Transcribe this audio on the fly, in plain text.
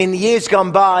In the years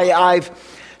gone by, I've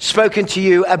spoken to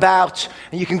you about,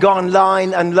 and you can go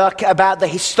online and look about the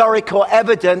historical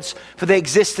evidence for the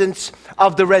existence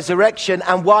of the resurrection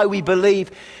and why we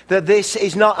believe that this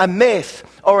is not a myth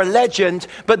or a legend,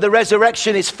 but the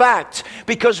resurrection is fact.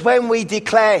 Because when we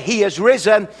declare he has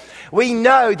risen, we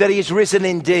know that he has risen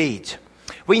indeed.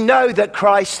 We know that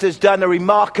Christ has done a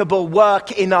remarkable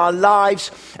work in our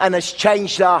lives and has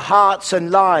changed our hearts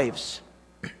and lives.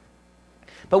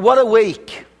 But what a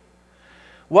week.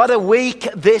 What a week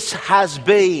this has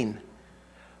been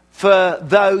for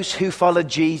those who follow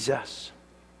Jesus.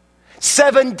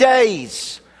 7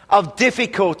 days of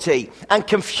difficulty and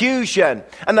confusion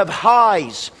and of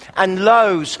highs and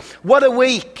lows. What a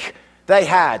week they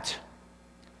had.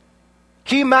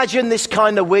 Can you imagine this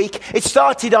kind of week? It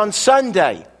started on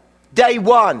Sunday, day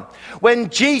one, when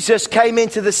Jesus came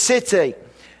into the city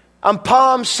on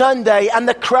Palm Sunday, and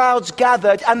the crowds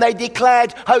gathered and they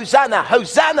declared, Hosanna,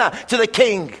 Hosanna to the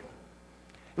King. It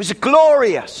was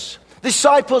glorious.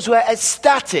 Disciples were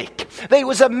ecstatic. It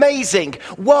was amazing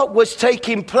what was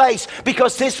taking place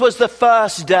because this was the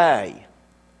first day.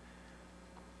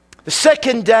 The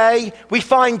second day, we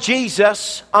find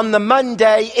Jesus on the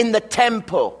Monday in the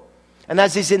temple. And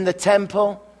as he's in the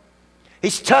temple,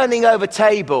 he's turning over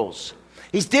tables.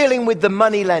 He's dealing with the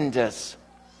moneylenders.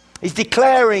 He's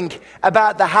declaring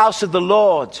about the house of the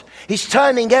Lord. He's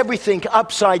turning everything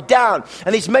upside down.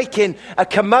 And he's making a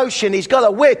commotion. He's got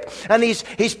a whip. And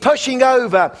he's pushing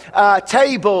over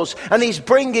tables. And he's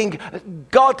bringing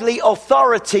godly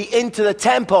authority into the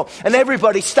temple. And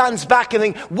everybody stands back and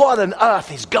thinks, what on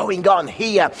earth is going on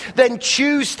here? Then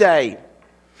Tuesday,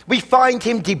 we find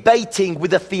him debating with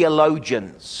the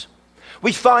theologians.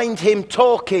 We find him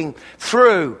talking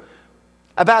through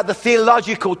about the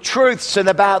theological truths and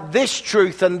about this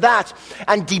truth and that.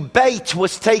 And debate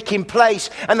was taking place.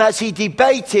 And as he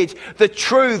debated the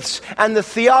truths and the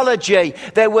theology,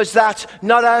 there was that,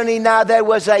 not only now there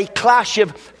was a clash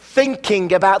of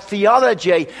thinking about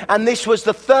theology. And this was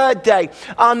the third day.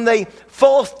 On the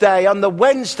fourth day, on the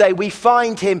Wednesday, we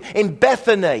find him in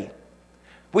Bethany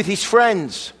with his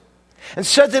friends. And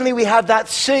suddenly we have that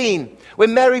scene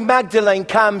when Mary Magdalene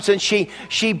comes and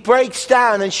she breaks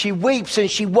down and she weeps and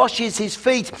she washes his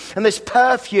feet, and there's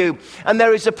perfume and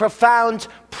there is a profound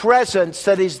presence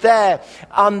that is there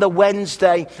on the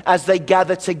Wednesday as they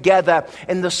gather together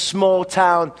in the small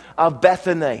town of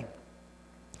Bethany.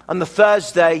 On the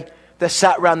Thursday, they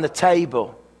sat round the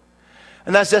table.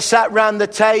 And as they sat round the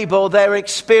table, they're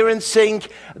experiencing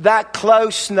that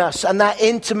closeness and that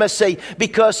intimacy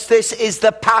because this is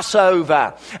the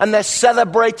Passover. And they're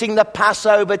celebrating the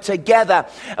Passover together.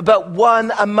 But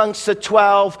one amongst the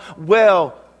 12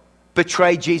 will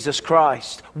betray Jesus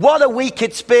Christ. What a week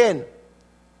it's been.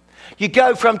 You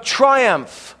go from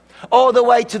triumph all the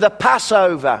way to the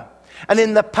Passover. And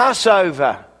in the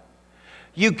Passover,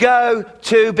 you go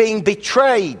to being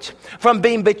betrayed. From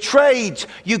being betrayed,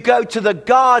 you go to the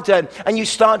garden and you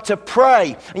start to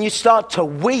pray and you start to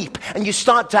weep and you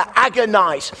start to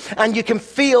agonize, and you can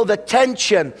feel the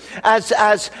tension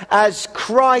as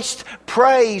Christ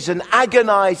prays and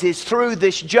agonizes through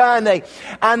this journey.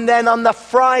 And then on the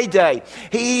Friday,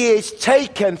 he is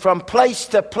taken from place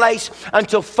to place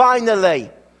until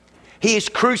finally he is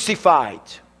crucified.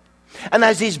 And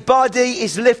as his body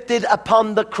is lifted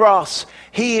upon the cross,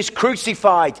 he is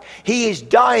crucified. He is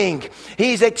dying.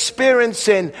 He is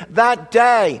experiencing that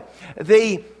day,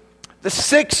 the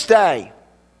sixth day,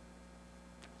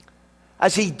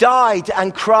 as he died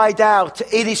and cried out,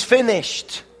 "It is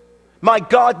finished. My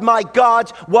God,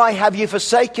 why have you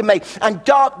forsaken me?" And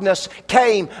darkness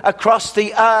came across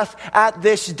the earth at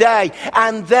this day.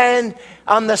 And then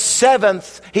on the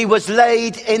seventh, he was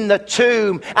laid in the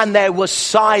tomb, and there was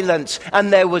silence,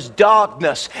 and there was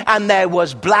darkness, and there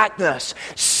was blackness.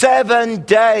 7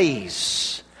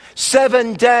 days.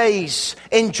 7 days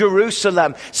in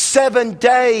Jerusalem. 7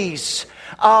 days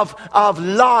of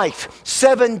life,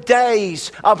 7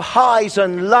 days of highs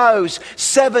and lows,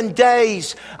 7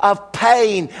 days of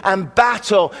pain and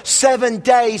battle, 7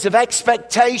 days of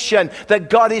expectation that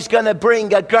God is going to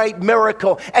bring a great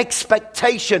miracle,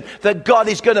 expectation that God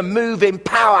is going to move in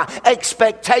power,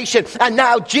 expectation. And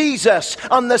now Jesus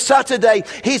on the Saturday,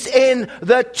 he's in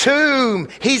the tomb,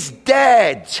 he's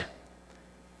dead.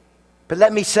 But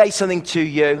let me say something to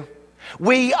you.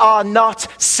 We are not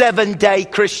 7-day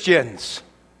Christians.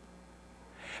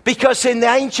 Because in the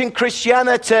ancient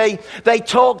Christianity, they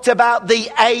talked about the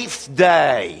 8th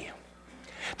day.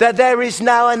 That there is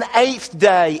now an 8th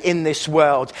day in this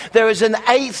world. There is an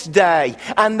 8th day,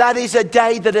 and that is a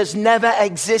day that has never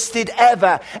existed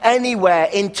ever, anywhere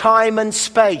in time and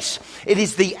space. It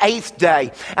is the 8th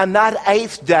day, and that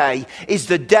 8th day is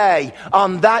the day,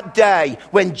 on that day,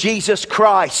 when Jesus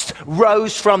Christ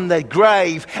rose from the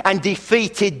grave and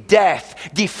defeated death,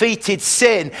 defeated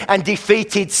sin, and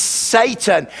defeated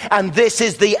Satan. And this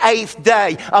is the 8th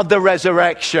day of the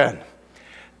resurrection.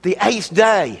 The 8th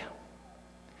day.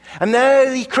 And the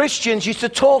early Christians used to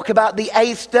talk about the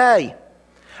 8th day.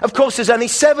 Of course, there's only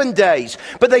 7 days.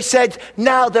 But they said,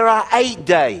 now there are 8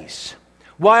 days.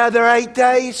 Why are there 8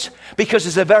 days? Because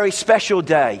it's a very special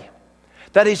day.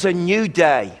 That is a new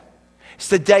day. It's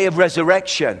the day of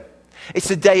resurrection. It's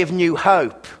the day of new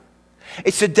hope.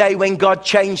 It's a day when God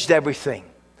changed everything.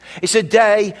 It's a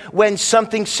day when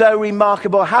something so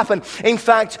remarkable happened. In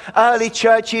fact, early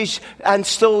churches, and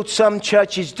still some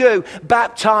churches do,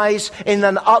 baptize in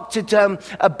an octagon,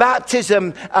 a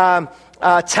baptism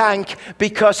tank,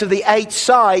 because of the 8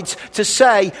 sides, to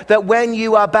say that when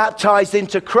you are baptized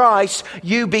into Christ,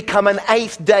 you become an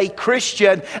 8th day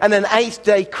Christian. And an 8th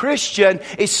day Christian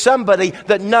is somebody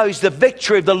that knows the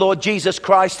victory of the Lord Jesus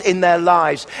Christ in their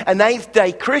lives. An 8th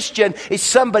day Christian is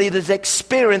somebody that's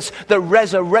experienced the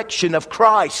resurrection of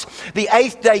Christ. The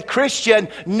 8th day Christian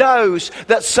knows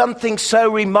that something so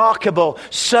remarkable,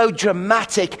 so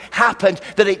dramatic happened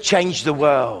that it changed the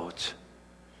world.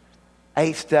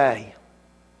 8th day.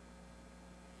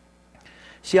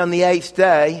 See, on the 8th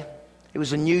day, it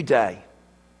was a new day.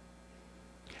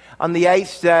 On the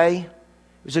 8th day,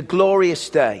 it was a glorious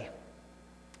day.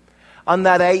 On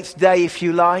that 8th day, if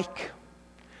you like,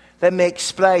 let me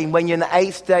explain. When you're an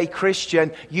 8th day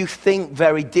Christian, you think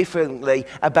very differently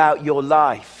about your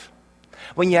life.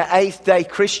 When you're an 8th day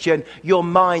Christian, your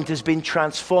mind has been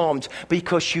transformed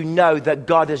because you know that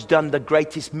God has done the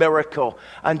greatest miracle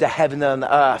under heaven and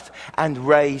earth and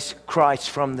raised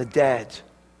Christ from the dead.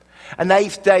 An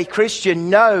 8th day Christian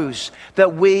knows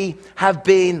that we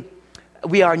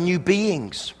are new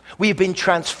beings. We have been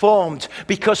transformed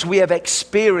because we have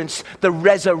experienced the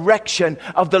resurrection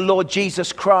of the Lord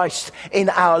Jesus Christ in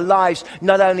our lives.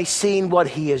 Not only seen what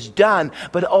he has done,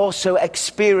 but also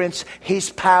experienced his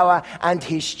power and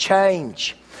his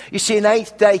change. You see, an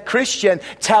 8th day Christian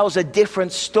tells a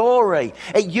different story.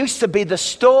 It used to be the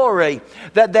story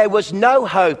that there was no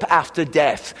hope after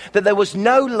death, that there was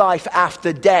no life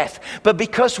after death. But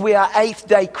because we are 8th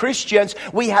day Christians,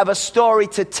 we have a story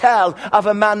to tell of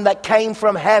a man that came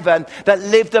from heaven, that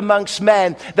lived amongst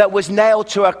men, that was nailed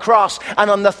to a cross, and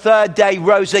on the 3rd day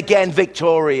rose again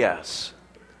victorious.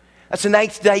 That's an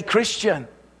 8th day Christian.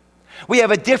 We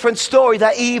have a different story,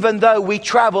 that even though we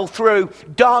travel through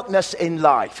darkness in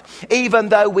life, even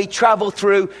though we travel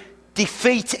through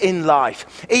defeat in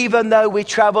life, even though we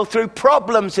travel through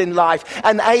problems in life,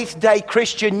 an 8th day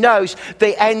Christian knows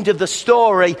the end of the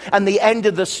story. And the end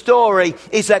of the story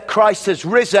is that Christ has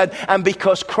risen. And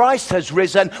because Christ has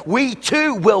risen, we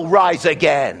too will rise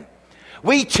again.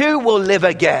 We too will live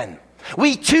again.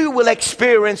 We too will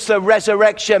experience the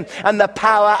resurrection and the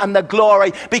power and the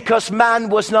glory, because man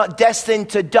was not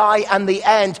destined to die and the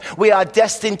end. We are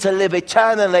destined to live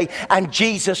eternally, and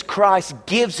Jesus Christ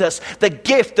gives us the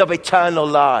gift of eternal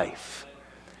life.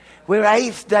 We're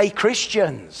 8th day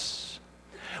Christians.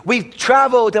 We've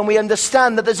traveled and we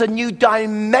understand that there's a new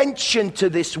dimension to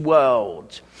this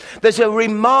world. There's a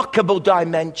remarkable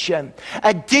dimension,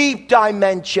 a deep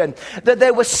dimension, that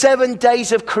there were 7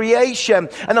 days of creation,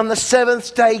 and on the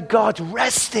 7th day God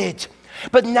rested.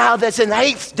 But now there's an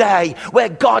 8th day where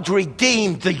God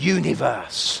redeemed the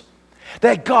universe.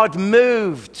 That God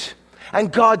moved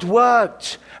and God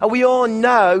worked. And we all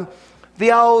know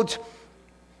the old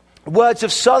words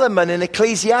of Solomon in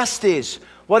Ecclesiastes.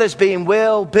 What has been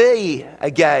will be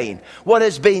again. What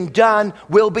has been done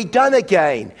will be done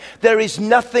again. There is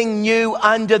nothing new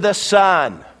under the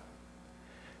sun.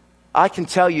 I can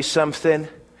tell you something.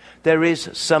 There is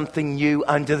something new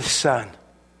under the sun.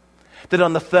 That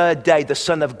on the 3rd day, the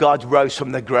Son of God rose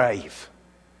from the grave.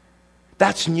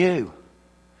 That's new.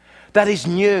 That is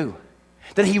new.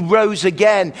 That he rose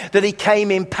again, that he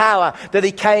came in power, that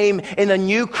he came in a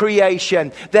new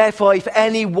creation. Therefore, if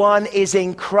anyone is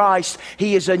in Christ,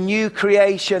 he is a new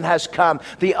creation has come.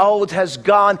 The old has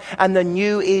gone and the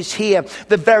new is here.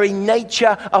 The very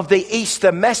nature of the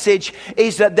Easter message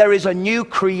is that there is a new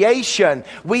creation.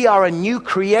 We are a new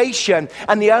creation.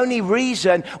 And the only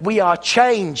reason we are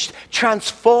changed,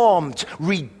 transformed,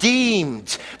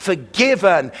 redeemed,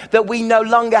 forgiven, that we no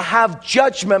longer have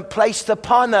judgment placed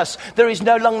upon us. There is is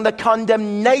no longer the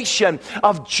condemnation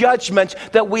of judgment,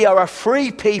 that we are a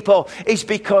free people, is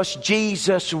because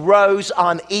Jesus rose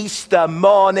on Easter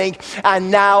morning,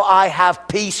 and now I have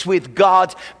peace with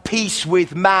God, peace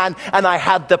with man, and I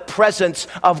have the presence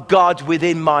of God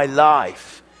within my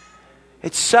life.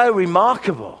 It's so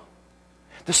remarkable.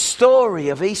 The story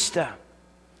of Easter.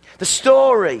 The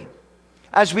story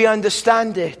as we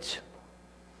understand it.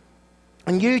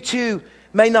 And you too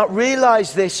may not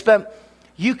realize this, but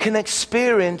you can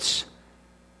experience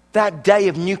that day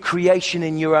of new creation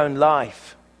in your own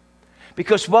life.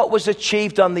 Because what was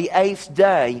achieved on the 8th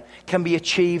day can be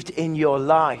achieved in your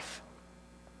life.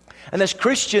 And as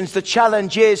Christians, the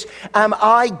challenge is, am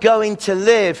I going to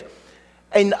live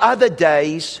in other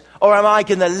days, or am I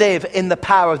going to live in the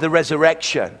power of the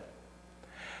resurrection?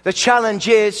 The challenge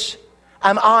is,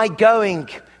 am I going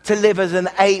to live as an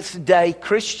 8th day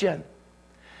Christian?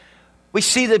 We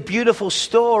see the beautiful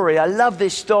story. I love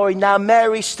this story. Now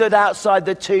Mary stood outside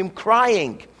the tomb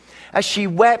crying as she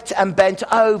wept and bent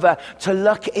over to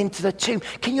look into the tomb.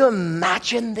 Can you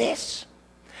imagine this?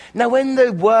 Now, when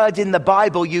the word in the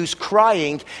Bible used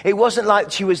crying, it wasn't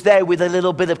like she was there with a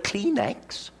little bit of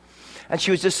Kleenex. And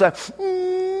she was just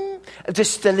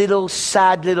just a little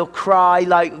sad little cry,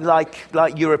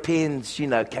 like Europeans,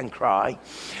 can cry.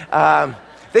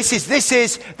 This is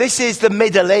the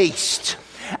Middle East.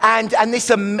 And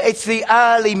it's the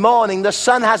early morning. The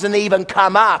sun hasn't even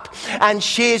come up. And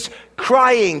she's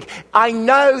crying. I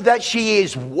know that she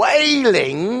is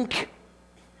wailing,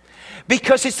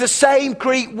 because it's the same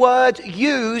Greek word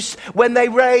used when they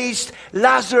raised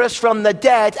Lazarus from the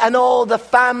dead, and all the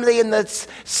family and the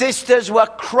sisters were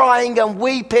crying and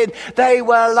weeping. They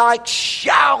were like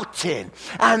shouting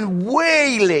and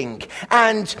wailing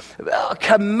and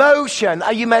commotion.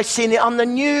 You may have seen it on the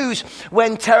news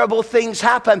when terrible things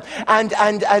happen,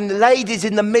 and ladies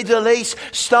in the Middle East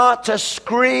start to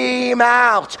scream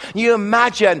out. You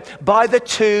imagine by the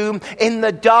tomb in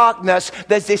the darkness,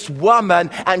 there's this woman,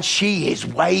 and she is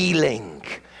wailing.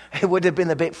 It would have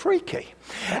been a bit freaky.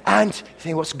 And you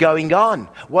think, what's going on?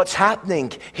 What's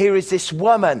happening? Here is this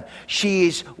woman. She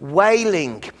is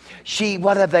wailing.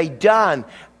 What have they done?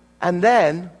 And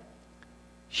then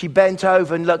she bent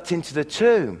over and looked into the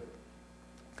tomb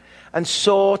and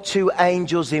saw 2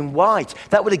 angels in white.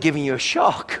 That would have given you a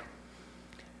shock.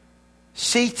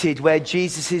 Seated where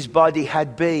Jesus' body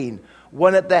had been,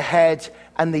 one at the head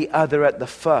and the other at the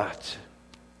foot.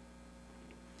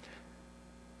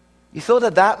 You thought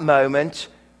at that moment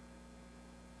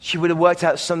she would have worked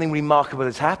out something remarkable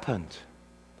has happened.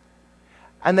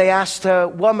 And they asked her,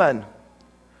 "Woman,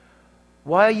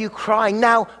 why are you crying?"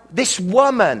 Now, this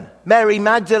woman, Mary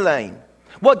Magdalene,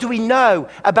 what do we know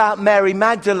about Mary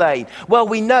Magdalene? Well,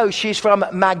 we know she's from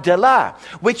Magdala,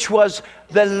 which was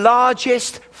the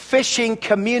largest fishing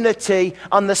community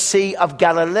on the Sea of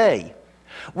Galilee.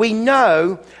 We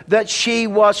know that she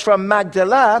was from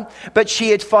Magdala, but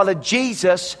she had followed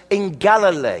Jesus in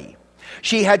Galilee.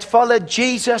 She had followed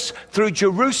Jesus through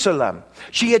Jerusalem.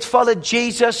 She had followed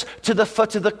Jesus to the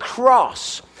foot of the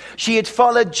cross. She had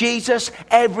followed Jesus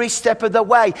every step of the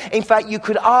way. In fact, you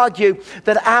could argue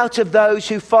that out of those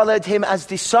who followed him as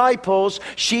disciples,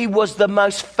 she was the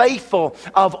most faithful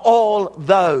of all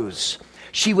those.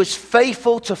 She was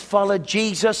faithful to follow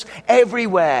Jesus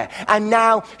everywhere. And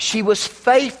now she was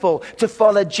faithful to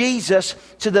follow Jesus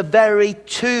to the very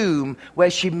tomb where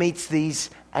she meets these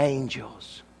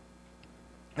angels.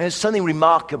 And there's something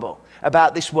remarkable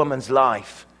about this woman's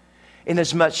life,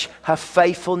 inasmuch her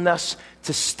faithfulness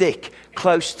to stick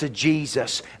close to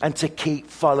Jesus and to keep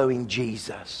following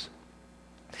Jesus.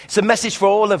 It's a message for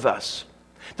all of us,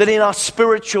 that in our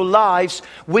spiritual lives,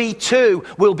 we too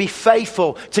will be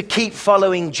faithful to keep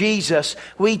following Jesus.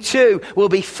 We too will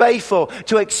be faithful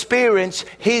to experience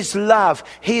his love,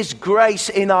 his grace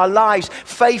in our lives,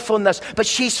 faithfulness. But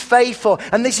she's faithful,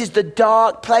 and this is the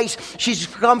dark place. She's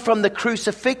come from the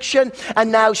crucifixion, and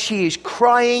now she is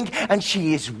crying and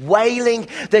she is wailing.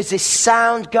 There's this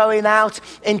sound going out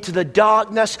into the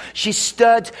darkness. She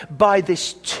stood by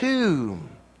this tomb.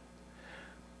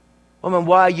 "Woman,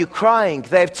 why are you crying?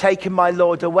 They have taken my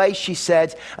Lord away," she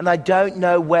said, "and I don't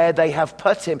know where they have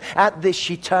put him." At this,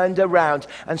 she turned around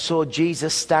and saw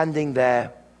Jesus standing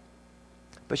there.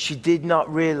 But she did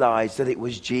not realize that it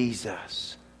was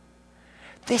Jesus.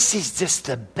 This is just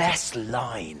the best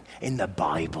line in the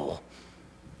Bible.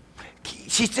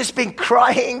 She's just been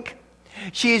crying.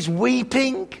 She is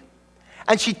weeping.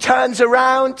 And she turns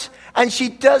around and she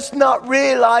does not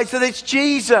realize that it's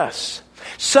Jesus.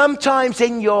 Sometimes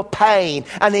in your pain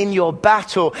and in your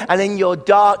battle and in your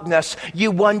darkness,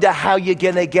 you wonder how you're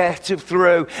going to get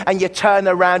through, and you turn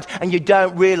around and you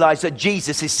don't realize that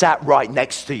Jesus is sat right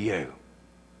next to you.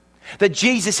 That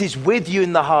Jesus is with you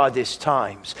in the hardest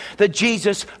times. That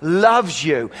Jesus loves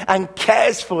you and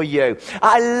cares for you.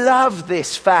 I love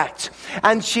this fact.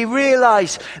 And she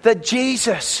realized that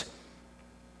Jesus,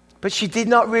 but she did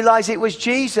not realize it was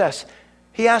Jesus.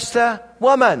 He asked her,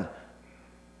 "Woman,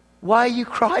 why are you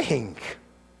crying?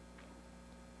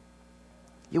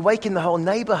 You're waking the whole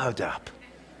neighborhood up.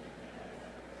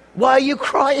 Why are you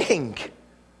crying?"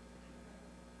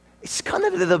 It's kind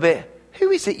of a little bit, who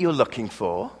is it you're looking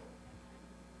for?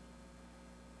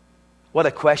 What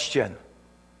a question.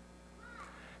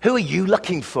 Who are you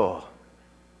looking for?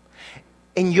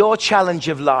 In your challenge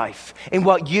of life, in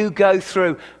what you go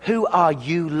through, who are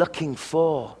you looking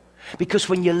for? Because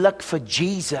when you look for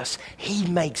Jesus, he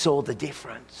makes all the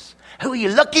difference. Who are you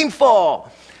looking for?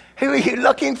 Who are you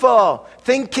looking for?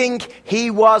 Thinking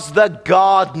he was the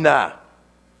gardener.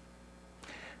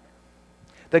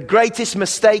 The greatest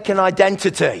mistaken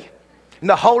identity in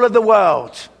the whole of the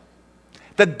world.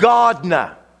 The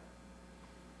gardener.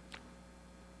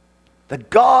 The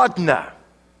gardener.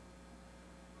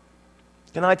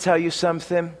 Can I tell you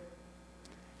something?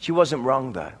 She wasn't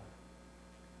wrong though.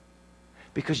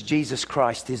 Because Jesus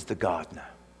Christ is the gardener.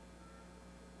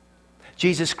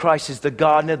 Jesus Christ is the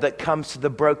gardener that comes to the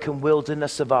broken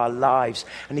wilderness of our lives,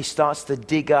 and he starts to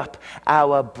dig up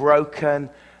our broken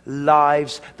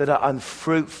lives that are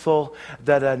unfruitful,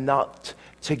 that are not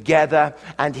together,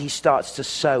 and he starts to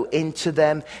sow into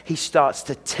them. He starts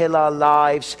to till our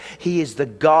lives. He is the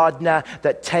gardener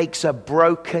that takes a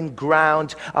broken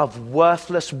ground of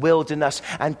worthless wilderness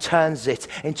and turns it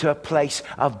into a place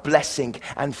of blessing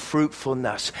and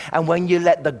fruitfulness. And when you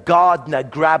let the gardener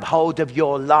grab hold of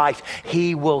your life,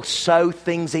 he will sow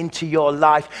things into your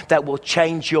life that will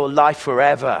change your life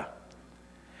forever.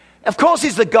 Of course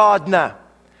he's the gardener.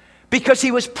 Because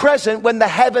he was present when the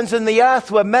heavens and the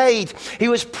earth were made. He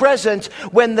was present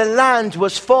when the land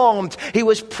was formed. He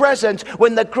was present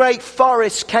when the great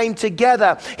forests came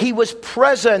together. He was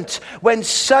present when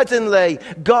suddenly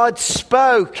God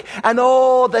spoke and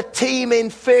all the teeming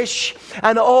fish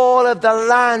and all of the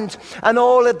land and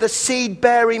all of the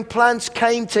seed-bearing plants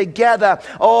came together.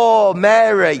 Oh,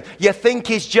 Mary, you think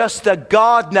he's just a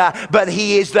gardener, but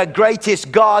he is the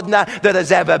greatest gardener that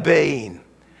has ever been.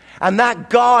 And that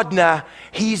gardener,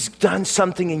 he's done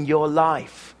something in your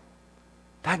life.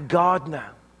 That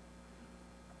gardener.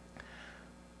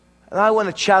 And I want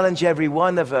to challenge every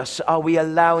one of us. Are we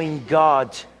allowing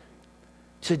God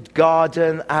to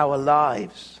garden our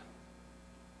lives?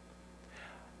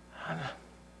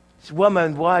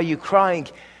 Woman, why are you crying?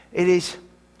 It is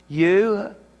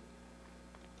you.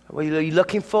 What are you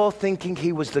looking for? Thinking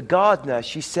he was the gardener.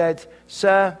 She said,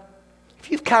 "Sir,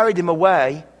 if you've carried him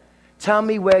away, tell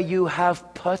me where you have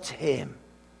put him.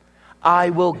 I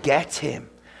will get him."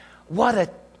 What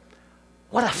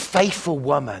a faithful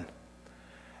woman.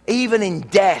 Even in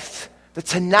death, the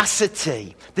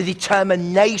tenacity, the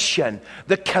determination,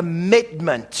 the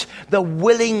commitment, the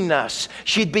willingness.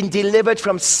 She'd been delivered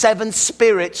from 7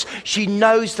 spirits. She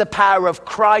knows the power of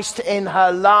Christ in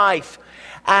her life.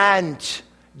 And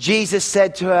Jesus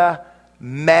said to her,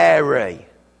 "Mary."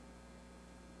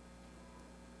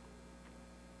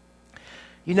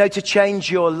 You know, to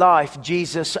change your life,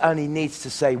 Jesus only needs to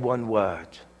say one word.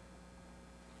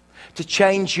 To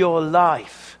change your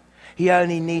life, he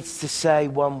only needs to say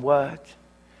one word.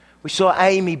 We saw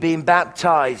Amy being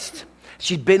baptized.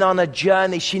 She'd been on a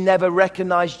journey. She never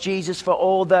recognized Jesus for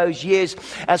all those years.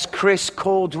 As Chris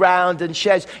called round and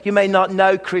shares, you may not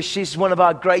know Chris, she's one of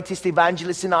our greatest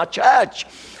evangelists in our church.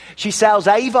 She sells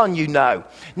Avon, you know.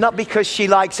 Not because she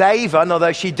likes Avon,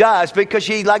 although she does, because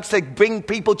she likes to bring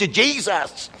people to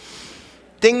Jesus.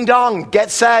 Ding dong, get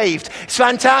saved. It's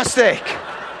fantastic.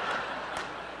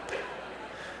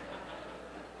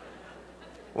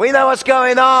 We know what's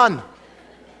going on.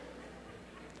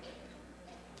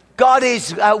 God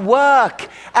is at work.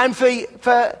 And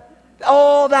for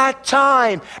all that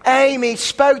time, Amy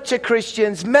spoke to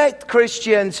Christians, met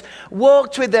Christians,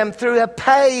 walked with them through the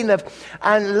pain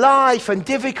and life and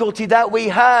difficulty that we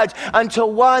heard,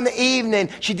 until one evening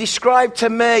she described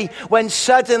to me when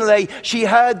suddenly she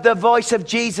heard the voice of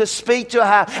Jesus speak to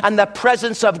her, and the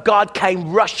presence of God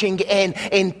came rushing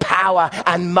in power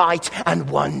and might and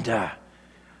wonder.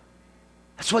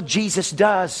 That's what Jesus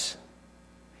does.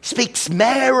 He speaks,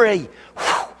 "Mary."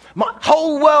 My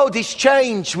whole world is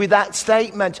changed with that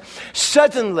statement.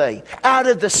 Suddenly, out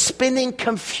of the spinning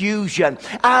confusion,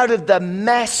 out of the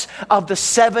mess of the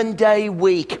 7-day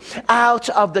week, out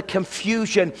of the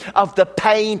confusion of the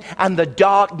pain and the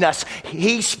darkness,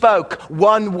 he spoke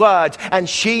one word and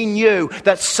she knew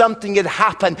that something had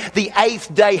happened. The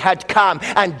 8th day had come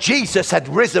and Jesus had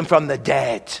risen from the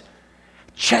dead.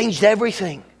 Changed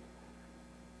everything.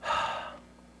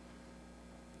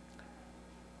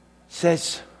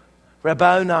 Says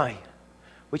Rabboni,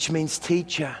 which means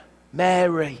teacher.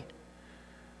 Mary,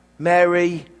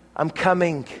 I'm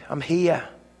coming, I'm here.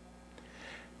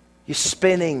 Your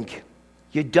spinning,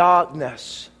 your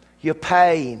darkness, your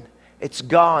pain, it's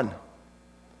gone.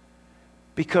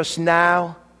 Because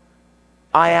now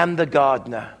I am the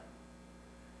gardener,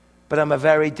 but I'm a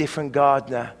very different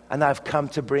gardener, and I've come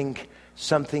to bring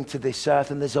something to this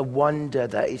earth, and there's a wonder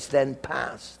that is then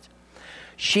passed.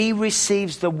 She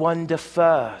receives the wonder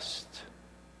first.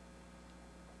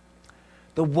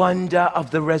 The wonder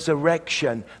of the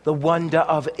resurrection, the wonder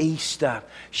of Easter.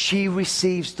 She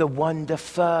receives the wonder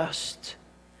first.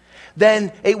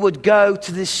 Then it would go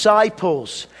to the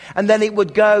disciples, and then it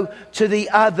would go to the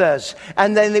others,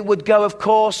 and then it would go, of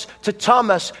course, to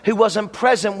Thomas, who wasn't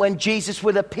present when Jesus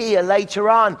would appear later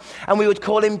on, and we would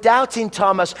call him Doubting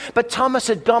Thomas. But Thomas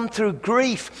had gone through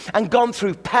grief and gone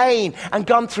through pain and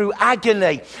gone through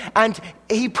agony, and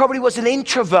he probably was an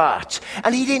introvert,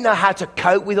 and he didn't know how to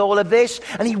cope with all of this,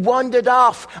 and he wandered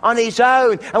off on his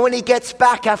own. And when he gets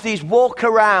back after his walk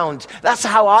around, that's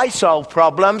how I solve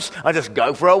problems. I just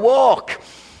go for a walk.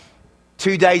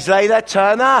 2 days later,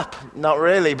 turn up. Not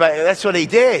really, but that's what he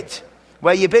did.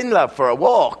 Where you been, love? For a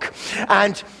walk.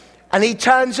 And he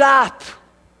turns up,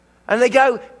 and they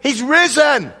go, he's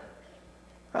risen.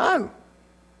 Oh,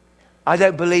 I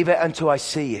don't believe it until I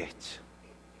see it.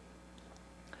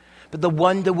 But the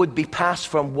wonder would be passed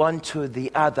from one to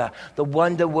the other. The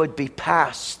wonder would be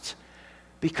passed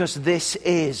because this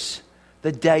is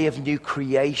the day of new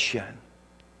creation.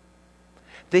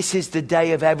 This is the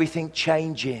day of everything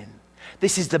changing.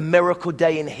 This is the miracle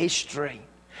day in history.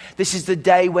 This is the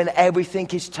day when everything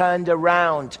is turned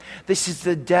around. This is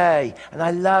the day, and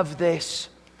I love this,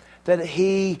 that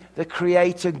He, the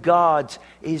Creator God,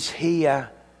 is here,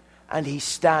 and He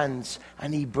stands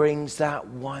and He brings that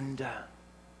wonder.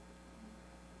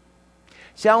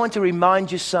 See, I want to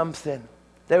remind you something.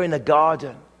 They're in a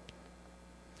garden.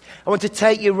 I want to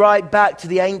take you right back to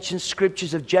the ancient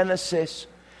scriptures of Genesis.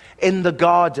 In the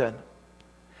garden.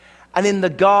 And in the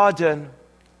garden,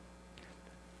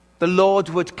 the Lord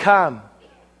would come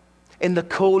in the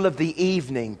cool of the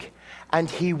evening, and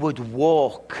He would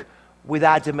walk with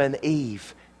Adam and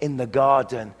Eve in the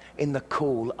garden in the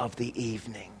cool of the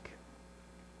evening.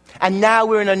 And now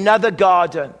we're in another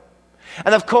garden.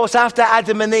 And of course, after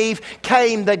Adam and Eve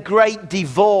came the great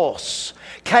divorce,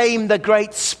 came the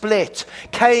great split,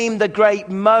 came the great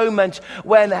moment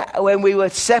when we were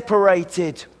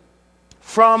separated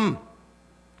from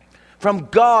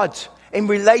God in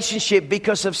relationship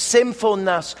because of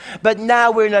sinfulness. But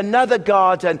now we're in another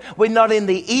garden. We're not in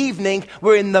the evening,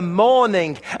 we're in the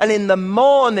morning. And in the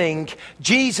morning,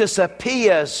 Jesus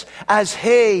appears as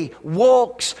He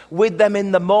walks with them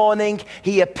in the morning.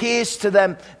 He appears to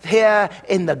them here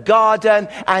in the garden.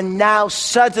 And now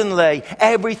suddenly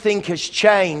everything has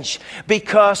changed,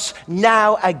 because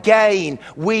now again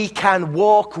we can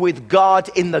walk with God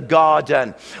in the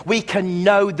garden. We can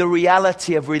know the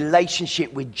reality of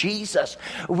relationship with Jesus.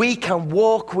 We can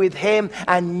walk with Him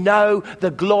and know the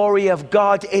glory of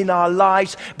God in our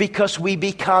lives, because we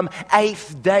become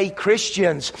 8th day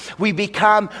Christians. We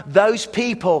become those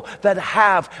people that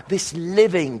have this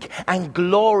living and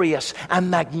glorious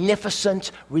and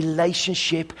magnificent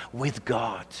relationship with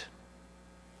God.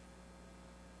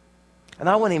 And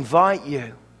I want to invite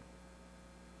you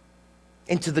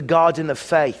into the garden of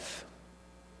faith.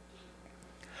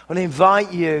 I want to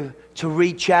invite you to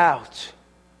reach out.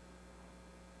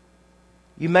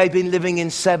 You may have been living in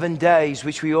 7 days,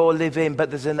 which we all live in, but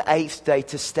there's an 8th day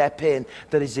to step in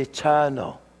that is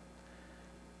eternal.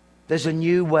 There's a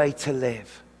new way to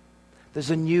live.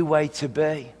 There's a new way to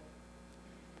be.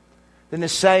 In the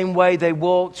same way they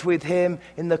walked with Him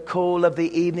in the cool of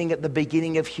the evening at the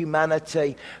beginning of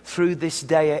humanity, through this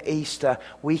day at Easter,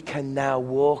 we can now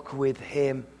walk with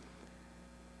Him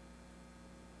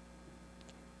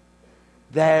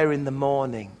there in the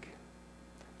morning,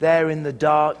 there in the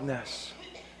darkness.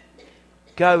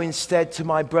 Go instead to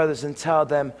my brothers and tell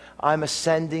them, I'm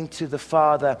ascending to the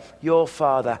Father, your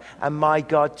Father, and my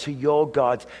God to your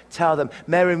God. Tell them.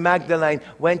 Mary Magdalene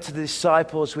went to the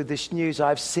disciples with this news,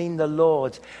 I've seen the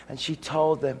Lord. And she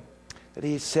told them, that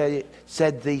he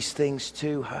said these things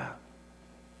to her.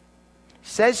 He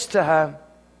says to her,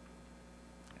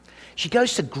 she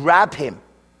goes to grab him.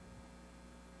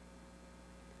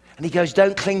 And he goes,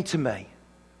 don't cling to me.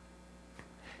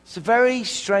 It's a very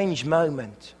strange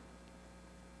moment.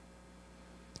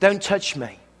 Don't touch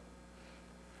me.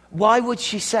 Why would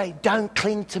she say, don't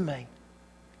cling to me?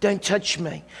 Don't touch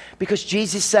me? Because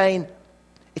Jesus is saying,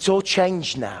 it's all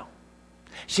changed now.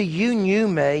 See, you knew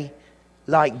me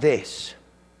like this.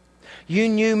 You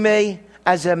knew me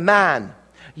as a man.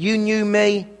 You knew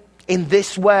me in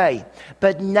this way.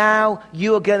 But now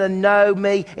you are going to know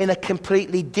me in a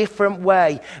completely different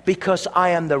way because I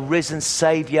am the risen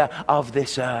Savior of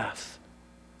this earth.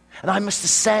 And I must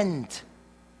ascend.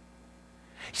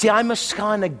 See, I must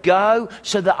kind of go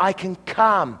so that I can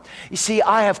come. You see,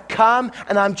 I have come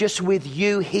and I'm just with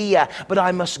you here. But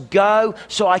I must go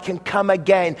so I can come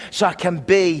again, so I can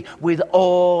be with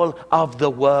all of the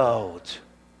world.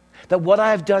 That what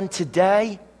I have done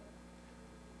today,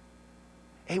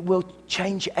 it will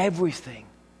change everything.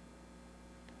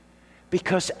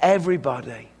 Because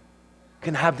everybody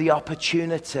can have the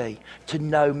opportunity to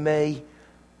know me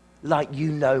like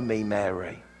you know me,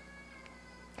 Mary.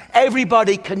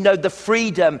 Everybody can know the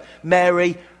freedom,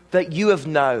 Mary, that you have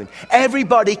known.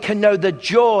 Everybody can know the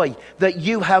joy that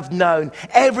you have known.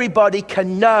 Everybody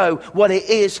can know what it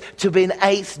is to be an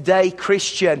eighth-day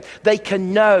Christian. They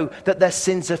can know that their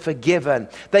sins are forgiven.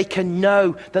 They can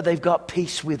know that they've got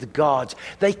peace with God.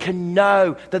 They can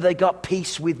know that they got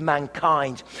peace with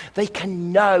mankind. They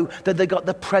can know that they got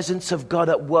the presence of God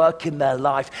at work in their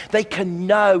life. They can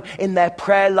know in their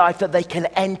prayer life that they can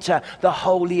enter the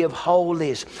Holy of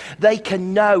Holies. They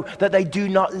can know that they do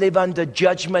not live under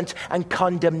judgment and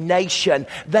condemnation.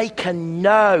 They can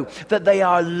know that they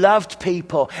are loved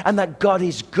people and that God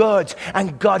is good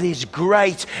and God is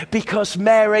great. Because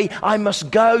Mary, I must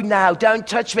go now. Don't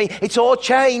touch me. It's all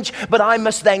changed, but I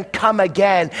must then come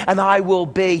again and I will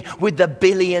be with the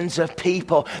billions of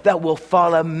people that will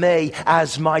follow me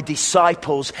as my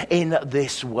disciples in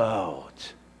this world.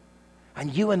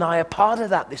 And you and I are part of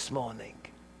that this morning.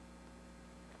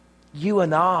 You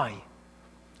and I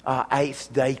are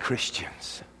eighth-day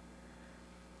Christians.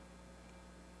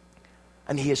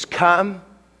 And he has come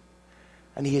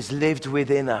and he has lived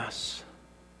within us.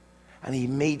 And he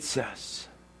meets us.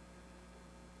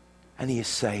 And he has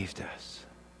saved us.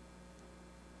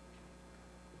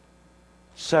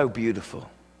 So beautiful.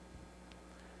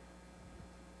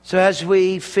 So as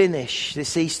we finish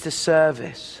this Easter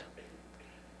service,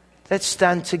 let's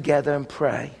stand together and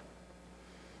pray.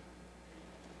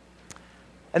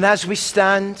 And as we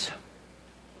stand,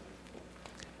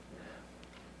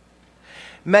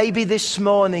 maybe this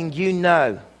morning you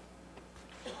know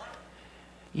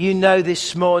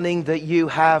this morning that you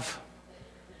have,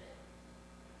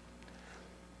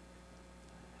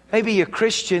 maybe you're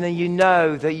Christian and you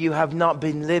know that you have not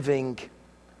been living.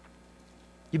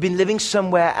 You've been living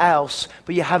somewhere else,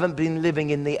 but you haven't been living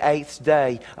in the eighth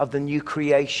day of the new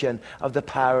creation of the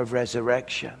power of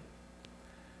resurrection.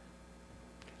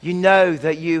 You know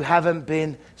that you haven't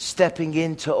been stepping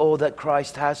into all that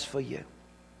Christ has for you.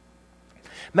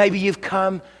 Maybe you've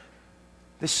come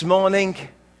this morning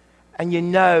and you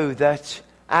know that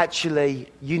actually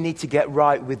you need to get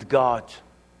right with God.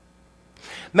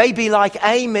 Maybe like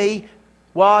Amy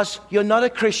was, you're not a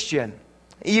Christian.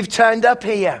 You've turned up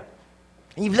here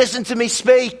and you've listened to me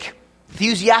speak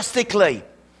enthusiastically.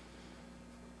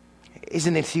 He's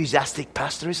an enthusiastic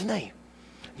pastor, isn't he?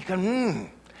 You go,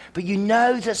 But you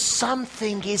know that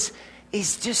something is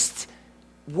just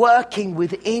working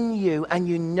within you, and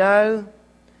you know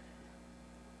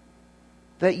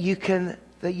that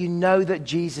you know that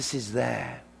Jesus is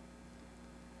there.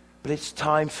 But it's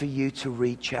time for you to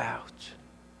reach out.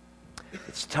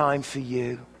 It's time for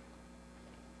you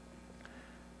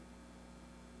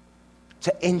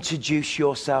to introduce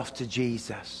yourself to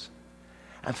Jesus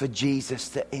and for Jesus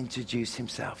to introduce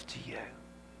himself to you.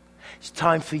 It's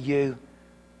time for you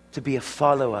to be a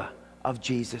follower of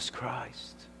Jesus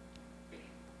Christ.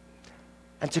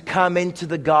 And to come into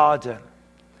the garden.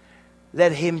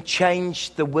 Let him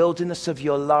change the wilderness of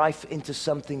your life into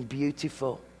something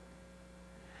beautiful.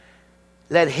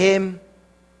 Let him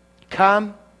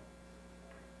come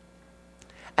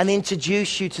and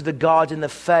introduce you to the garden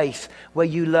of faith where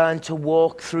you learn to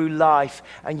walk through life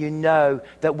and you know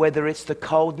that whether it's the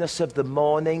coldness of the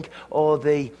morning or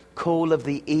the cool of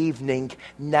the evening,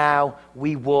 now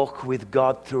we walk with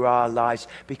God through our lives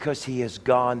because he has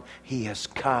gone, he has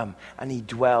come, and he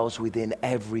dwells within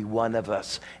every one of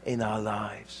us in our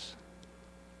lives.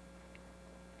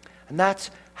 And that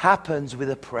happens with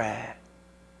a prayer.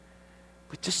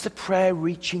 but just a prayer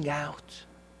reaching out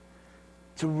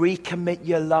to recommit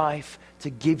your life, to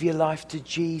give your life to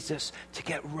Jesus, to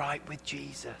get right with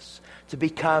Jesus, to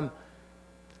become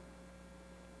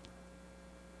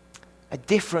a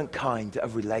different kind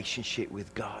of relationship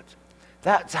with God.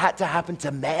 That's had to happen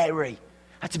to Mary.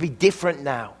 Had to be different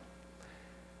now.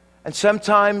 And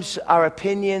sometimes our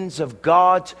opinions of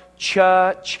God,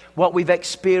 church, what we've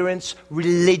experienced,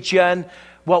 religion,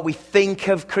 what we think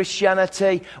of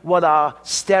Christianity, what our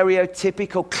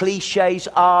stereotypical cliches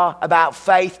are about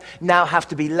faith now have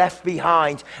to be left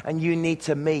behind, and you need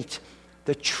to meet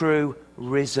the true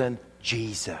risen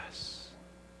Jesus.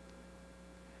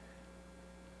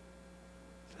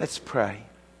 Let's pray.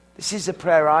 This is a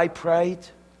prayer I prayed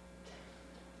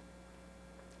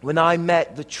when I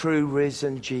met the true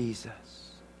risen Jesus.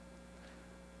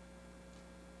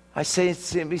 I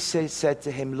simply said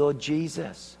to him, Lord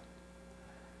Jesus,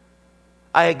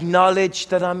 I acknowledge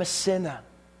that I'm a sinner.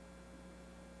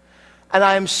 And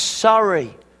I am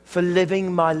sorry for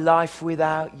living my life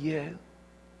without you.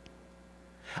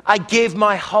 I give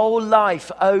my whole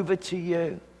life over to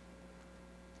you.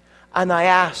 And I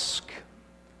ask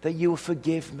that you will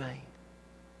forgive me.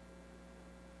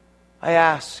 I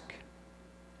ask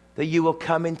that you will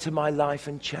come into my life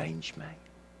and change me.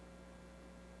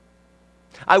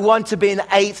 I want to be an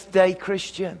eighth-day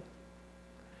Christian.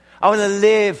 I want to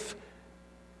live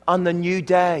on the new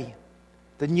day,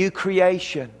 the new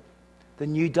creation, the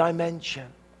new dimension.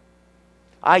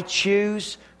 I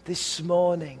choose this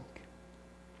morning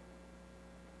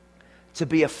to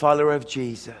be a follower of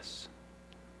Jesus.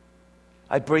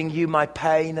 I bring you my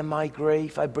pain and my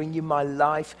grief. I bring you my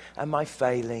life and my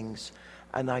failings.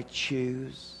 And I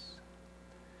choose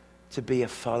to be a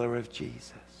follower of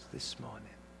Jesus this morning.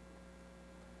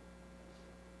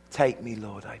 Take me,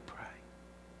 Lord, I pray.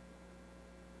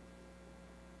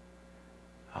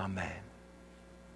 Amen.